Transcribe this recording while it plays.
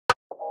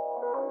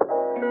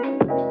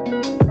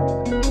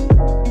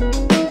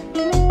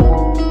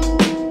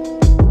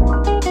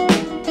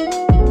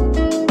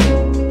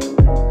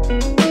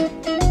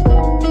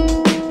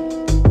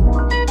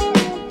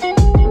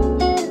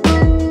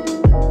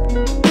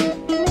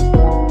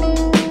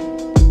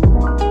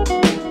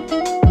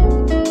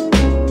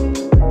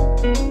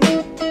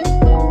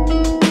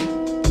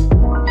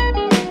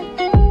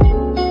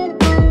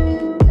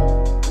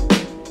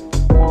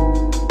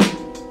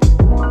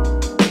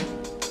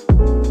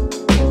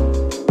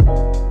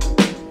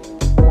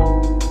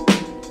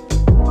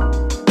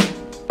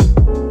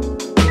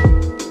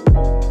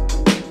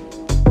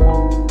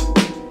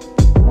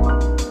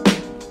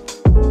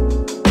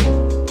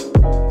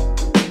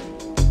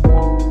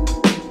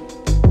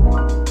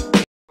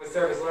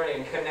service learning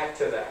and connect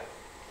to that.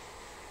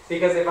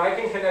 Because if I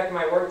can connect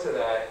my work to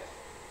that,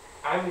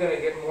 I'm going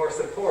to get more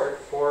support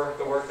for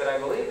the work that I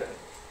believe in.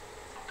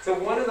 So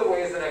one of the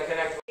ways that I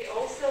connect... We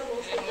also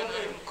most of them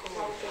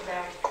talked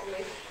about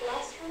flipped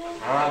classroom.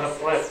 The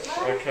flip.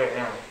 Okay,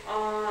 yeah.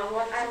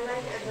 What I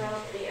like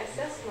about the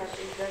assessment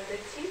is that the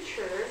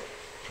teacher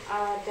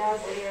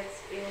does it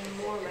in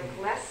more like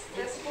less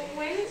stressful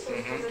way. So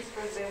students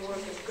first they work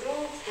in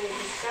groups, they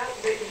discuss,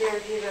 they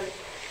are given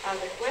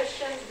the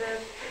questions that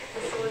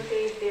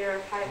facilitate their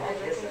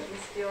high-level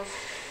thinking skills.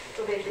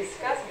 So they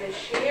discuss, they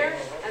share,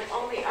 and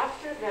only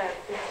after that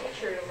the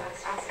teacher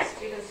asks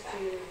students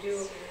to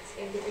do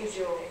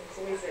individual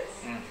quizzes.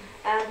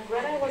 And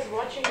when I was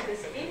watching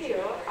this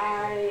video,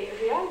 I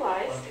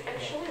realized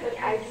actually that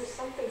I do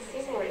something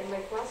similar in my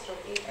classroom,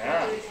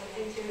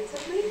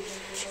 intuitively.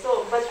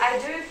 So, but I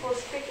do it for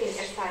speaking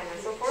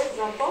assignments. So, for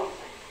example,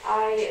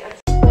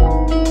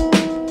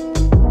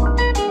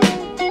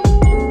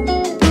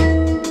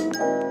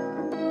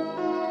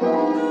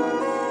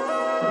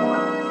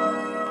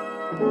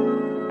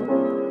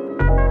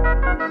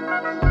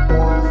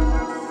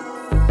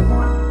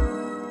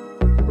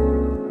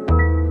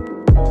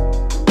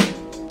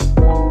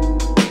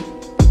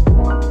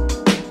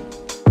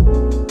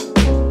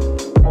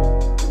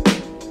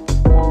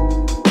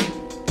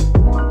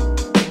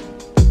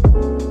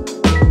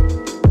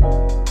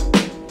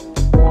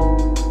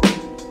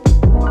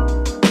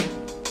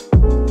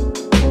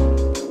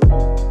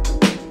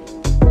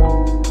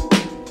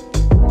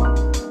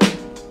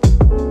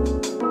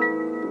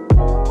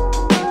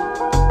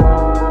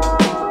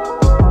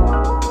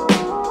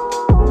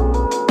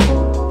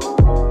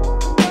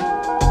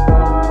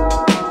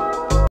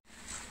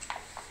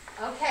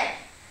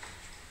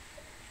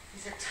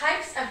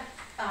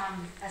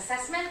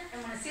 assessment,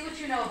 and want to see what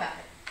you know about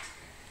it.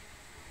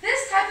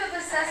 This type of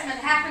assessment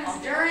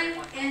happens during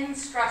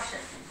instruction.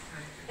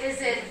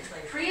 Is it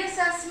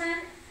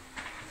pre-assessment,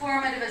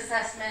 formative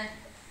assessment,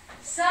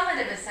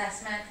 summative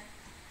assessment,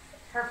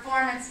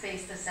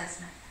 performance-based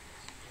assessment?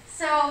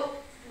 So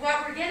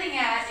what we're getting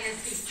at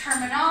is the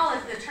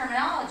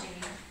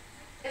terminology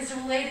is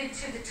related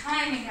to the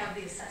timing of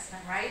the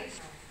assessment, right?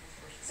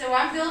 So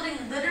I'm building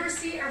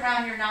literacy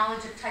around your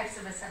knowledge of types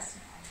of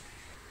assessment.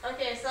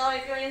 Okay, so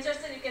if you're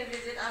interested, you can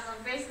visit us on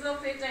Facebook,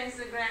 Twitter,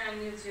 Instagram, and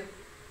YouTube.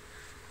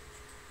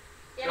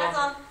 Yeah, that's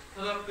all.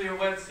 Put up your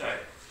website.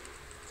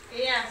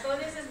 Yeah, so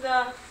this is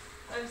the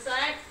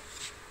website.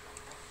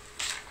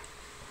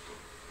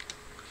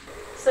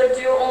 So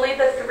do only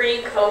the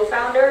 3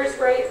 co-founders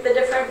write the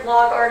different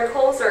blog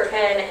articles, or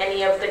can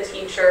any of the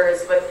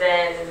teachers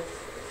within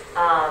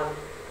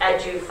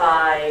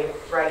EduFi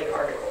write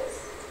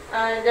articles?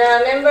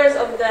 The members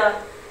of the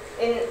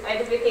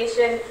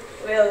edification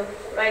will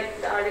write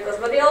the articles,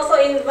 but we also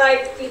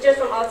invite teachers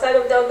from outside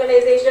of the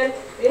organization.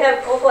 We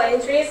have also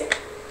entries,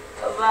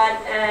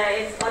 but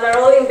it's on a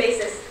rolling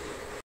basis.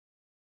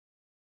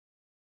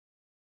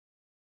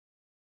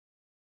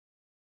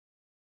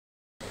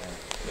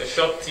 The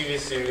short TV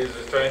series,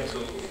 we're trying to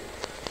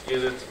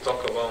use it to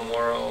talk about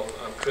moral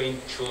and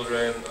train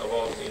children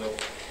about,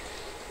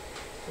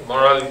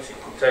 morality,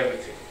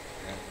 integrity,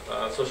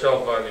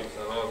 social values,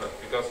 and all that,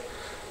 because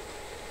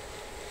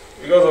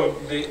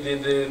of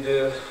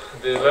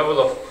the level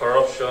of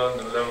corruption,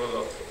 the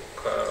level of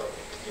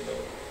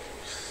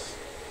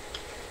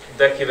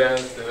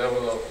decadence, the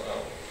level of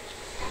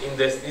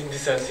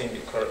indecency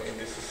in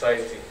the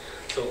society.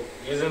 So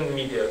using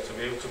media to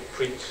be able to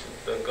preach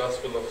the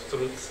gospel of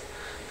truth,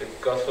 the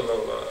gospel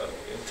of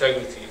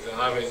integrity is an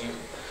avenue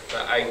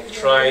that I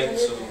try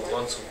to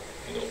want to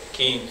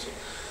key into.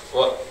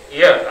 Well,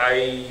 yeah,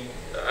 I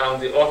am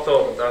the author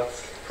of that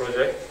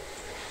project.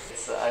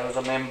 I was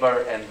a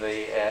member in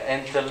the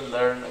Intel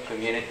Learn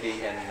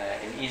community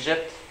in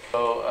Egypt.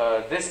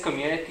 So this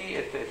community,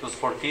 it was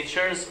for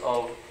teachers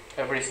of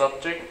every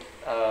subject.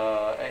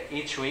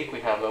 Each week we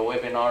have a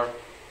webinar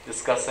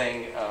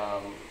discussing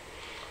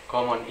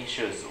common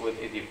issues with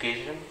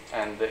education,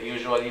 and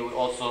usually we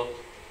also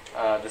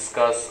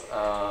discuss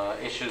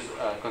issues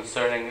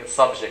concerning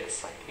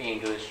subjects like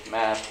English,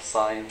 math,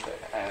 science,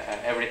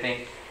 and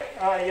everything.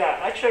 Yeah,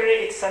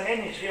 actually it's an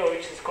NGO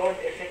which is called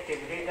Effective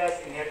Leaders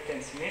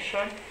Inheritance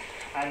Mission,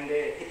 and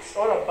it's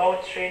all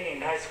about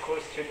training high school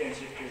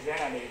students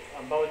representative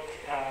about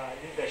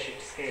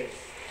leadership skills.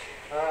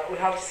 We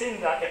have seen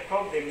that a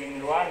problem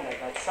in Rwanda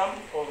that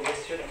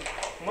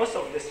most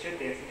of the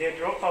students, they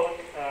drop out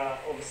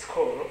of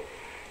school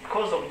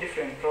because of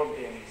different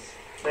problems,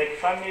 like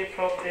family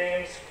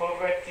problems,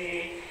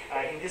 poverty,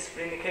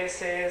 indiscipline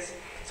cases.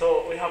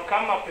 So we have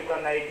come up with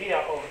an idea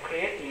of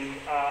creating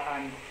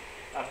and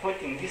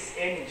putting these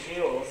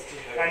NGOs,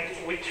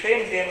 and we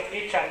train them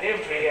each and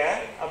every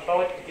year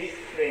about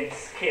different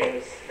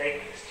skills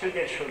like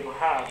students should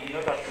have in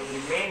order to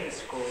remain in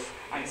school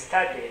and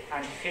study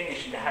and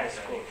finish the high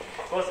school.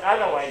 Because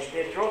otherwise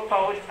they drop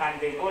out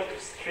and they go to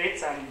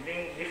streets and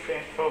bring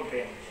different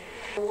problems.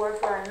 We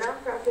work for a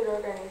non-profit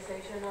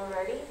organization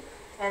already,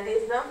 and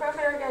this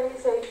non-profit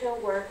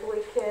organization work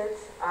with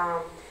kids,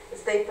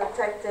 stay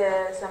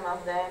protected, some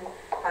of them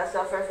have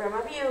suffered from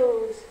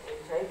abuse,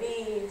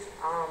 HIV.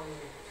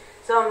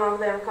 Some of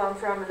them come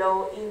from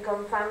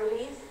low-income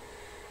families.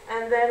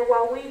 And then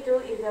what we do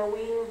is that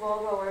we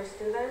involve our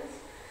students.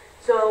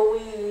 So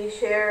we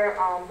share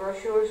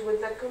brochures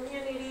with the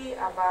community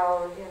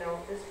about,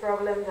 this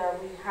problem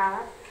that we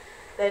have,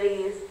 that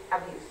is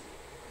abuse.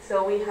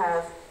 So we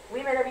have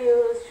women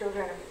abuse,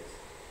 children abuse.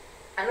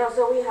 And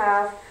also we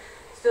have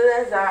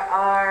students that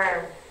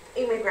are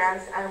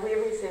immigrants, and we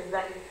receive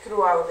them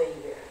throughout the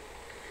year.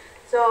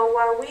 So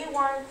what we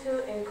want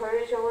to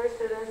encourage our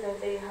students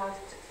that they have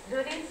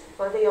duties,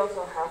 but they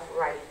also have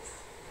rights.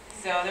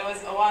 So there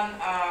was one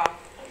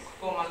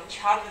woman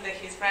chat with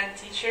his friend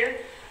teacher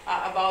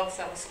about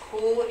some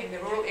school in the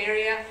rural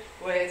area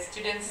where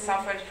students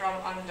suffered from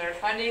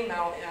underfunding,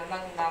 now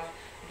not enough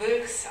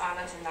books,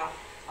 not enough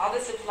other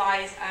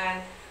supplies,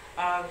 and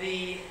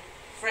the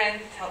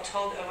friend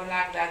told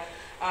Onak that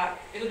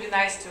it would be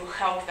nice to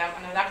help them,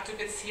 and Onak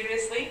took it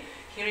seriously.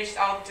 He reached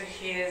out to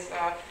his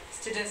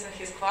students in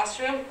his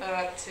classroom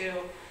to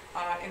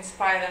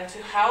inspire them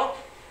to help.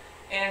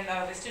 And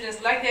the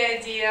students liked the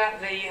idea.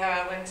 They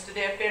went to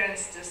their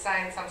parents to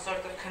sign some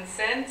sort of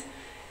consent.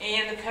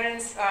 And the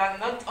parents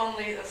not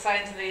only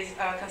signed these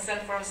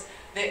consent forms,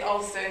 they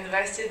also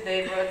invested.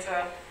 They brought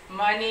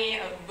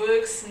money,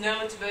 books,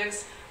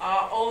 notebooks.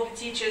 All the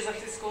teachers of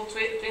the school,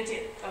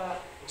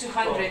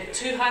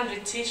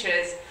 200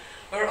 teachers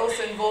were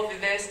also involved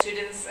with their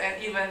students,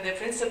 and even the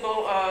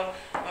principal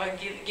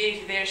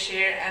gave their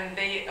share, and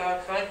they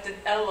collected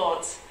a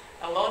lot,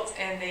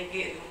 and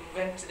they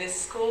went to this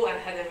school and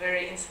had a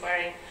very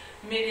inspiring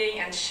meeting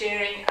and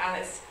sharing,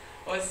 and it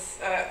was,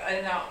 I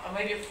don't know,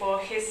 maybe for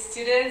his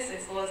students,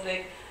 it was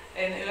like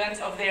an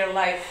event of their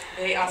life.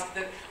 They asked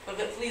that, well,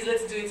 please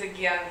let's do it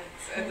again.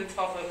 It's a good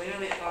thought, a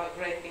really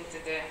great thing to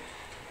do.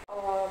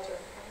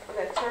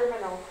 The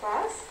terminal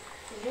class,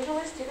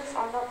 usually students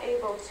are not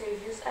able to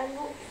use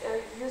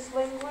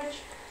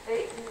language.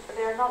 They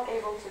are not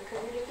able to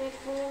communicate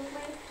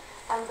fluently,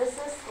 and this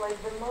is like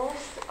the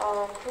most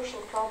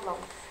crucial problem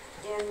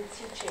in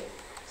teaching.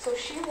 So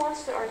she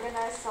wants to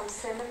organize some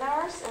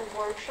seminars and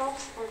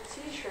workshops for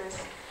teachers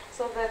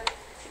so that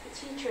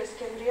teachers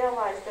can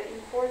realize the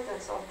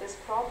importance of this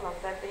problem,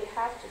 that they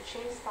have to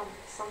change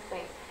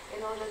something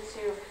in order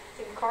to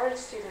encourage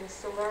students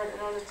to learn, in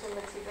order to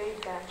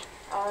motivate them,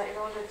 in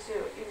order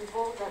to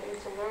involve them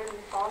into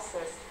learning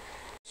process.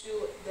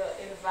 To the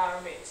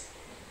environment.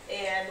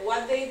 And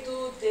what they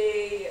do,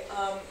 they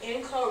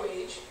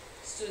encourage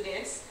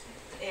students,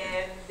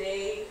 and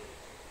they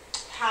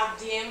have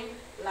them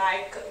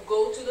like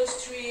go to the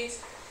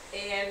streets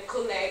and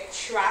collect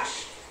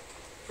trash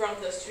from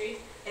the street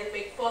and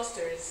make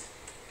posters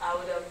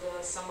out of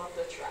some of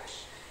the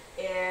trash.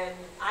 And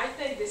I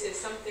think this is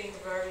something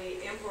very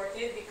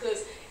important,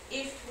 because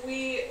if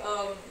we,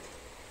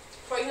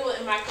 for example,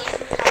 in my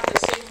country, we have the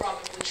same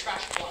problem with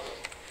trash problem.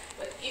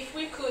 But if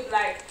we could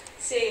like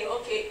say,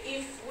 okay,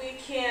 if we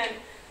can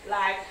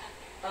like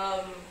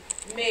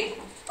make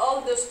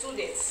all the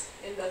students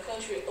in the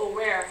country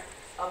aware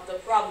of the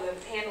problem,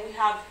 and we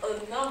have a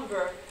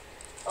number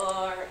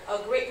or a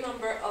great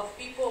number of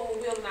people who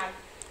will not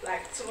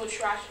like throw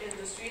trash in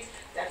the streets,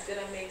 that's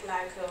gonna make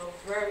like a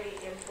very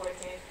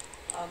important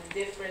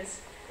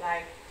difference,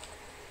 like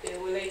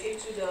related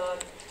to the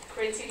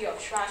quantity of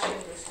trash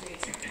in the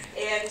streets.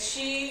 And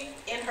she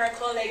and her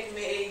colleague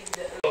made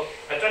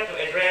I try to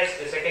address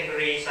the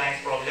secondary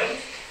science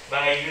problems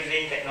by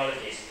using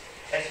technologies.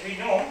 As we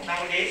know,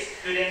 nowadays,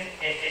 students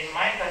in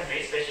my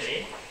country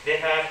especially, they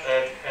have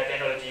a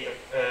technology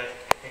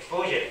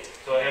exposure.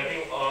 So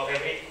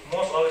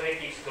most all the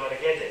kids got a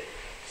gadget.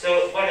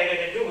 So what I'm going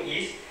to do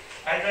is,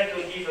 I try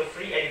to give a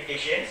free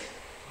education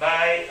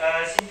by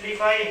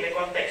simplifying the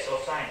context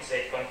of science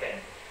and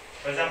content.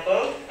 For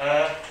example,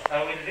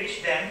 I will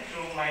reach them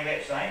through my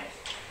website.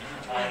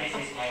 This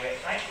is my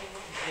website.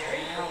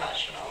 Very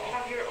professional. You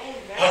have your own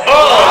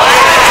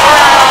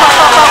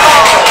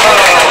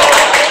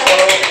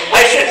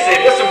I should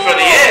say this one for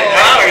the end.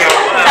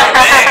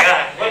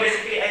 Well,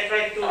 basically, I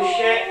try to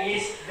share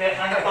is the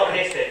untaught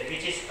lesson,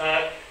 which is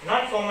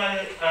non-formal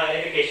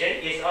education,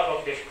 is out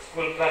of the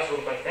school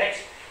classroom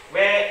context,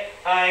 where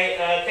I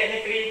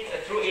technically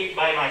threw it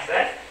by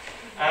myself.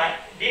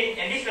 In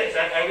this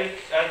website, I will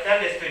tell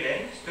the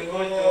students to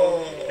go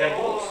to the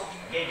books.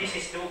 Okay, this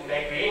is to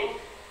library.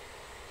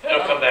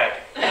 It'll come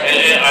back.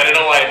 I don't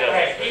know why it doesn't.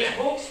 Right. These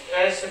books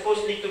are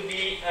supposedly to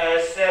be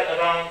sell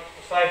around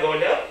 $5,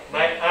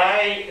 but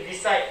I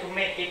decide to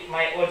make it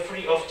my own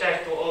free of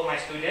charge to all my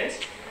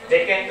students.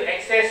 They can to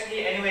access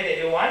me any way that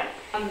they want.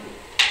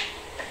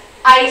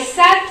 I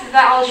set the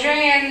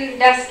Algerian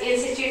Desk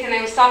Institute, and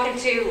I was talking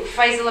to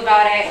Faisal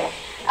about it.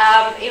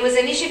 It was an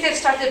initiative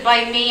started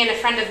by me and a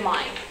friend of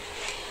mine.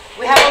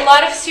 We have a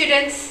lot of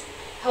students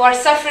who are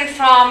suffering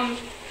from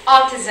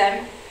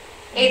autism,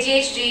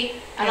 ADHD,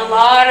 and a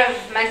lot of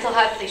mental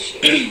health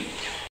issues.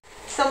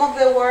 Some of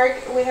the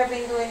work we have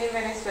been doing in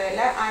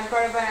Venezuela, I'm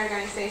part of an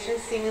organization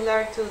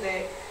similar to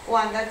the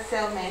one that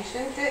Sel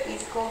mentioned.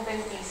 It's called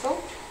Ventiso.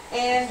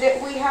 And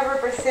we have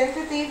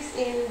representatives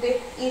in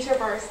each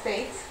of our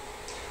states.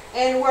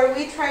 And what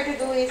we try to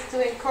do is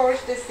to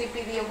encourage the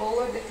CPD of all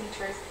of the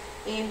teachers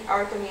in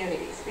our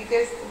communities.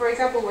 Because, for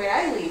example, where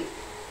I live,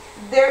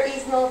 there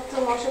is not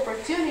too much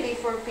opportunity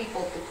for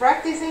people to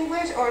practice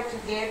English or to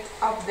get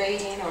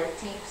updating or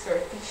tips or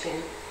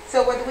teaching.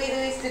 So what we do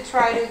is to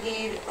try to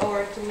give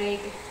or to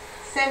make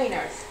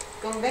seminars,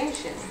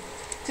 conventions,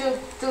 to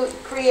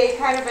create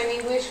kind of an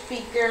English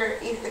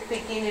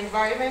speaking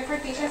environment for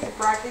teachers to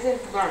practice and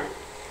to learn.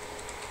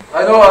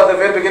 I know at the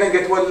very beginning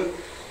it will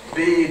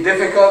be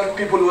difficult,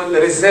 people will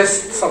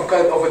resist some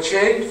kind of a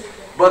change,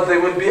 but they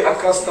will be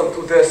accustomed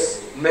to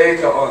this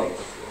later on.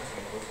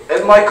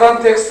 In my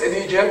context in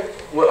Egypt,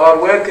 we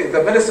are working,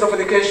 the Ministry of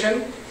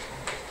Education,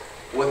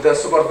 with the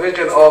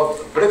supervision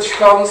of British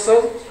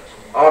Council,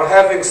 are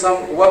having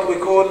some what we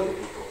call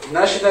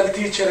National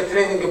Teacher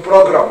Training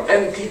Program,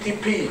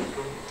 NTTP,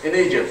 in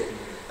Egypt.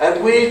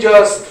 And we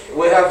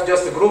have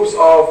just groups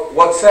of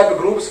WhatsApp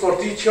groups for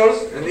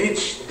teachers in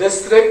each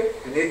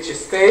district, in each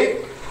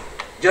state,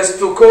 just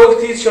to call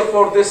teacher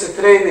for this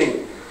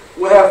training.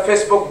 We have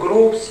Facebook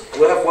groups,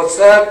 we have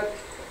WhatsApp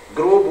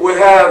group, we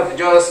have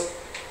just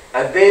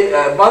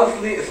a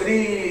monthly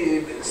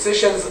 3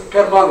 sessions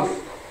per month.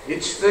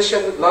 Each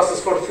session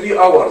lasts for 3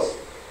 hours.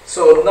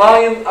 So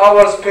 9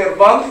 hours per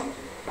month.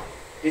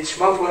 Each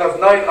month we have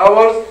 9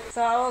 hours.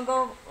 So I will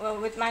go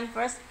with mine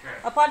first. Okay.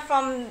 Apart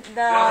from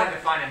the... You don't have to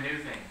find a new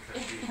thing.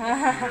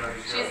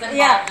 She's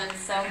involved in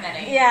so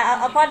many.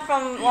 Yeah, apart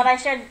from what I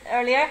shared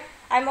earlier,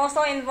 I'm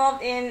also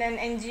involved in an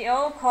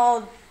NGO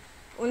called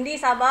Undi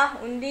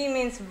Sabah. Undi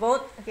means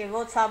vote. Okay,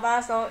 vote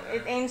Sabah. So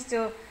it aims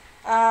to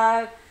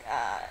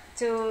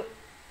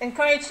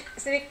encourage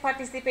civic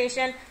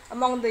participation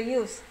among the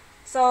youth.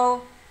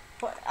 So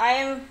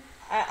I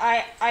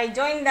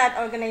joined that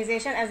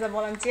organization as a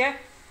volunteer,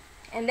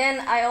 and then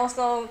I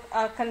also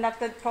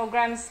conducted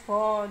programs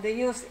for the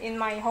youth in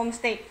my home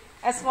state.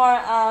 As for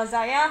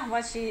Zaya,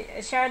 what she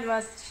shared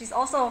was she's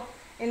also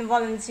in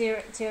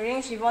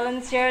volunteering. She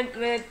volunteered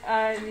with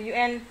the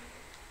UN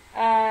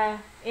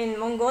in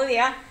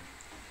Mongolia.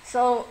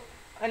 So,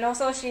 and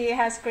also she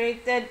has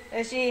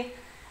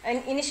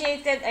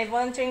initiated a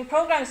volunteering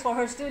programs for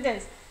her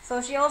students.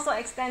 So she also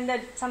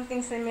extended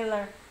something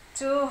similar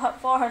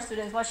for her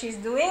students, what she's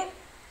doing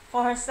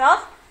for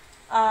herself,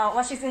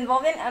 what she's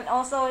involved in, and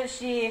also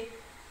she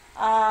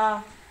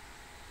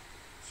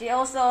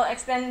also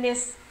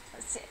extended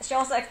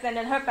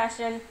her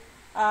passion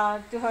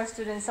to her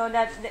students, so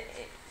that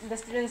the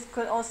students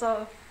could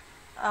also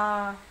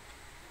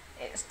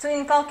to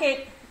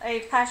inculcate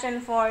a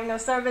passion for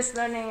service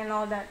learning and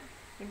all that.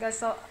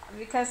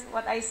 Because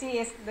what I see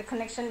is the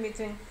connection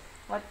between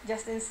what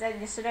Justin said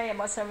yesterday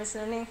about service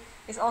learning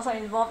is also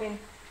involved in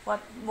what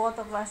both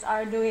of us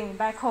are doing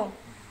back home.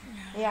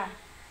 Yeah.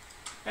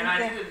 And I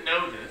didn't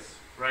know this,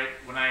 right?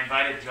 When I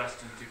invited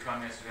Justin to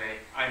come yesterday,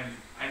 I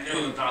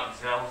knew about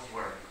Zell's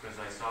work because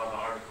I saw the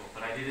article,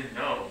 but I didn't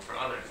know for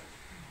others.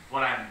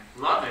 What I'm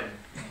loving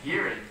and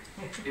hearing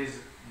is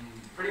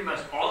pretty much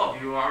all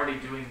of you are already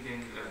doing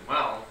things as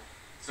well.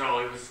 So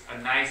it was a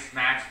nice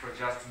match for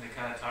Justin to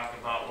kind of talk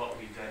about what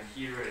we've done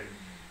here,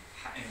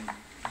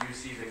 and you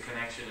see the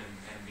connection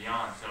and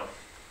beyond. So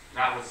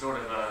that was sort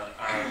of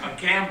a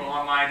gamble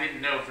on my, I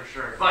didn't know for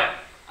sure. But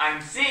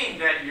I'm seeing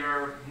that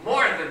you're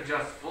more than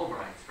just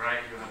Fulbrights, right?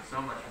 You have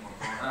so much more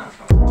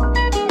going on.